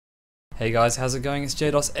Hey guys, how's it going? It's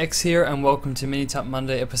JDosX here and welcome to Mini Tut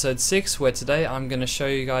Monday episode 6, where today I'm going to show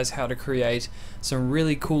you guys how to create some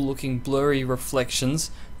really cool looking blurry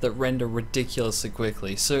reflections that render ridiculously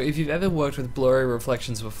quickly. So if you've ever worked with blurry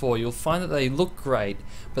reflections before, you'll find that they look great,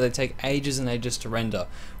 but they take ages and ages to render.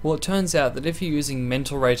 Well, it turns out that if you're using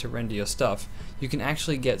Mental Ray to render your stuff, you can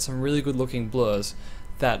actually get some really good looking blurs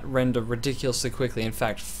that render ridiculously quickly, in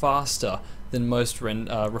fact faster than most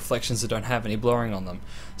reflections that don't have any blurring on them.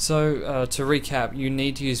 So to recap, you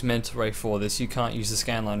need to use Mental Ray for this. You can't use the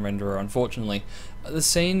scanline renderer, unfortunately. The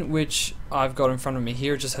scene which I've got in front of me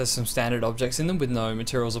here just has some standard objects in them with no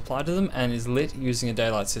materials applied to them and is lit using a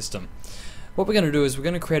daylight system. What we're going to do is we're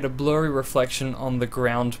going to create a blurry reflection on the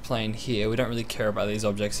ground plane here. We don't really care about these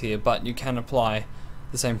objects here, but you can apply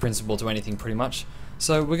the same principle to anything pretty much.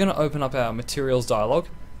 So we're going to open up our materials dialog,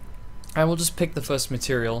 and we'll just pick the first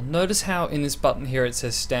material. Notice how in this button here it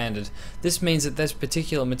says standard. This means that this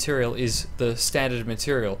particular material is the standard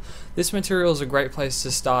material. This material is a great place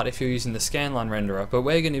to start if you're using the scanline renderer, but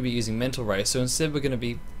we're going to be using Mental Ray, so instead we're going to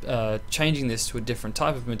be changing this to a different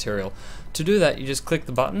type of material. To do that, you just click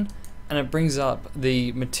the button and it brings up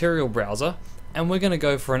the material browser, and we're going to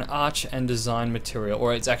go for an arch and design material,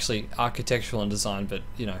 or it's actually architectural and design, but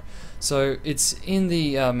you know. So it's in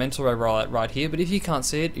the Mental Ray rollout right here, but if you can't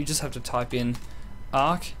see it, you just have to type in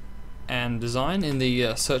arch and design in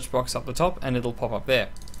the search box up the top and it'll pop up there.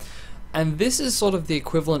 And this is sort of the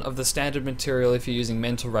equivalent of the standard material if you're using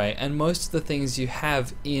Mental Ray, and most of the things you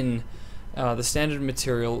have in the standard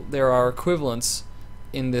material, there are equivalents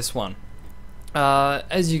in this one.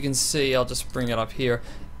 As you can see, I'll just bring it up here.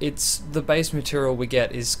 It's the base material we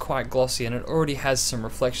get is quite glossy and it already has some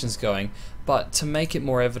reflections going, but to make it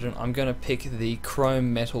more evident I'm going to pick the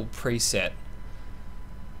chrome metal preset,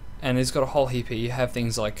 and it's got a whole heap here. You have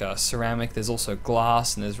things like ceramic, there's also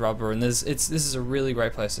glass, and there's rubber, and this is a really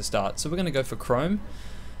great place to start. So we're going to go for chrome,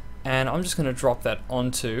 and I'm just going to drop that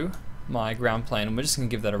onto my ground plane and we're just going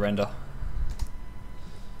to give that a render.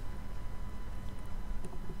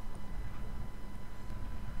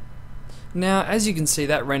 Now, as you can see,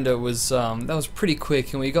 that render was pretty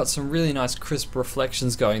quick, and we got some really nice crisp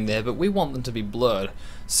reflections going there, but we want them to be blurred.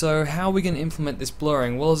 So how are we going to implement this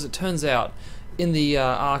blurring? Well, as it turns out, in the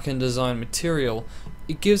arc and design material,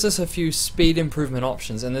 it gives us a few speed improvement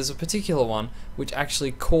options, and there's a particular one which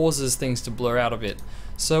actually causes things to blur out a bit.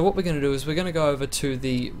 So what we're going to do is we're going to go over to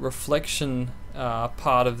the reflection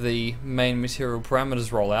part of the main material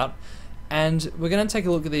parameters rollout, and we're going to take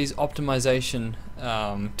a look at these optimization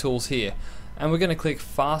tools here, and we're going to click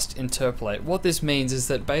fast interpolate. What this means is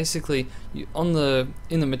that basically in the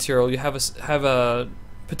material you have a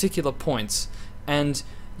particular points, and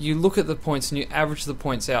you look at the points and you average the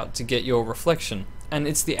points out to get your reflection, and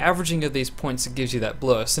it's the averaging of these points that gives you that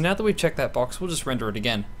blur. So now that we've checked that box, we'll just render it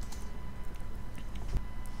again.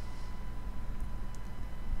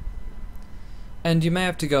 And you may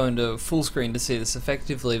have to go into full screen to see this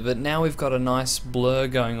effectively, but now we've got a nice blur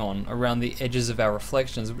going on around the edges of our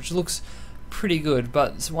reflections, which looks pretty good.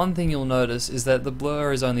 But one thing you'll notice is that the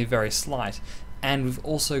blur is only very slight, and we've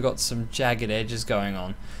also got some jagged edges going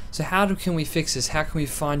on. So how can we fix this? How can we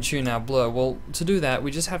fine-tune our blur? Well, to do that we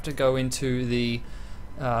just have to go into the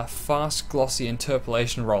fast glossy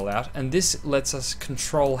interpolation rollout, and this lets us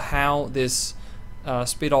control how this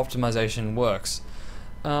speed optimization works.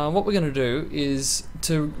 What we're going to do is,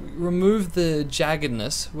 to remove the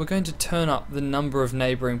jaggedness, we're going to turn up the number of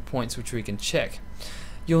neighboring points which we can check.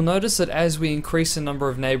 You'll notice that as we increase the number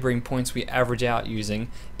of neighboring points we average out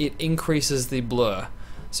using, it increases the blur.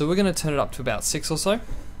 So we're going to turn it up to about 6 or so,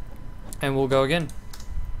 and we'll go again.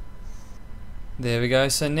 There we go.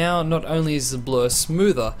 So now not only is the blur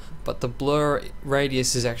smoother, but the blur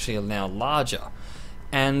radius is actually now larger.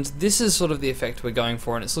 And this is sort of the effect we're going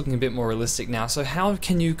for, and it's looking a bit more realistic now. So how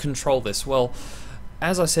can you control this? Well,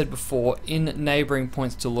 as I said before, in neighboring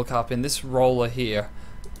points to look up in this roller here,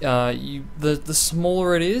 the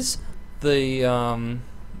smaller it is, the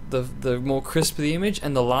more crisp the image,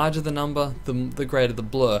 and the larger the number, the greater the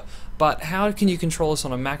blur. But how can you control this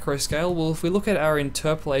on a macro scale? Well, if we look at our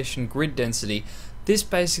interpolation grid density, this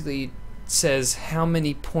basically says how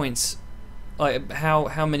many points,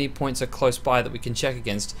 how many points are close by that we can check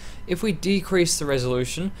against. If we decrease the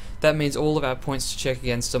resolution, that means all of our points to check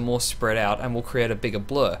against are more spread out and will create a bigger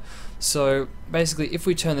blur. So basically, if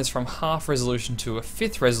we turn this from half resolution to a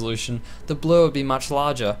fifth resolution, the blur would be much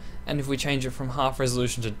larger, and if we change it from half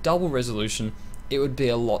resolution to double resolution, it would be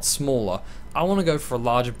a lot smaller. I want to go for a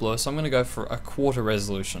larger blur, so I'm going to go for a quarter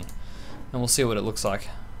resolution, and we'll see what it looks like.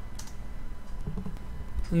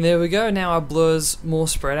 And there we go, now our blur's more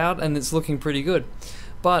spread out and it's looking pretty good.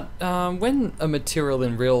 But when a material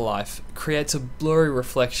in real life creates a blurry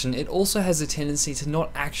reflection, it also has a tendency to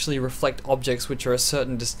not actually reflect objects which are a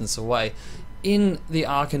certain distance away. In the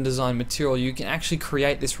Arc and Design material, you can actually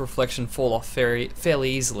create this reflection fall off fairly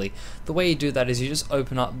easily. The way you do that is you just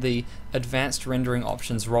open up the Advanced Rendering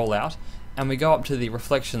Options rollout, and we go up to the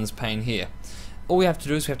Reflections pane here. All we have to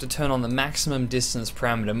do is we have to turn on the maximum distance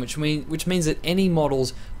parameter, which means that any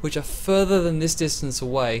models which are further than this distance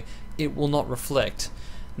away, it will not reflect.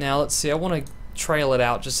 Now let's see, I want to trail it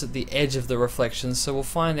out just at the edge of the reflection, so we'll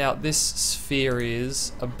find out this sphere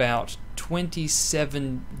is about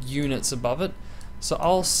 27 units above it. So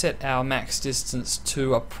I'll set our max distance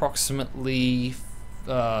to approximately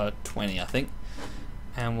 20, I think,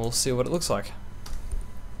 and we'll see what it looks like.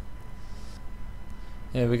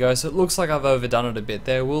 There we go. So it looks like I've overdone it a bit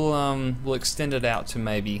there. We'll extend it out to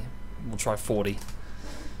maybe, we'll try 40.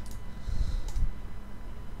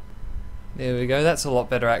 There we go, that's a lot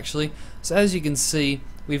better actually. So as you can see,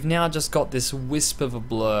 we've now just got this wisp of a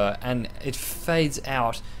blur, and it fades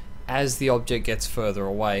out as the object gets further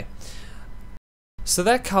away. So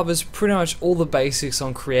that covers pretty much all the basics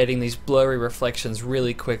on creating these blurry reflections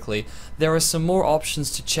really quickly. There are some more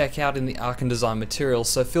options to check out in the Arc and Design material,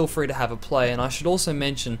 so feel free to have a play, and I should also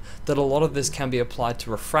mention that a lot of this can be applied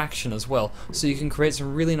to refraction as well, so you can create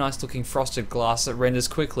some really nice looking frosted glass that renders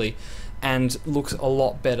quickly and looks a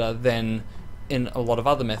lot better than in a lot of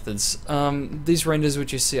other methods. These renders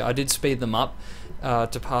which you see, I did speed them up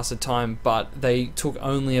to pass the time, but they took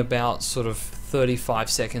only about sort of 35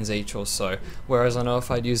 seconds each or so, whereas I know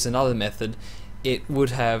if I'd used another method it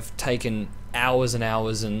would have taken hours and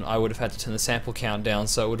hours, and I would have had to turn the sample count down,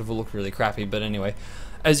 so it would have looked really crappy. But anyway,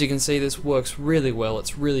 as you can see, this works really well,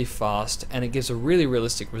 it's really fast, and it gives a really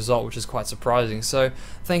realistic result, which is quite surprising. So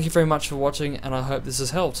thank you very much for watching, and I hope this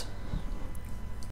has helped.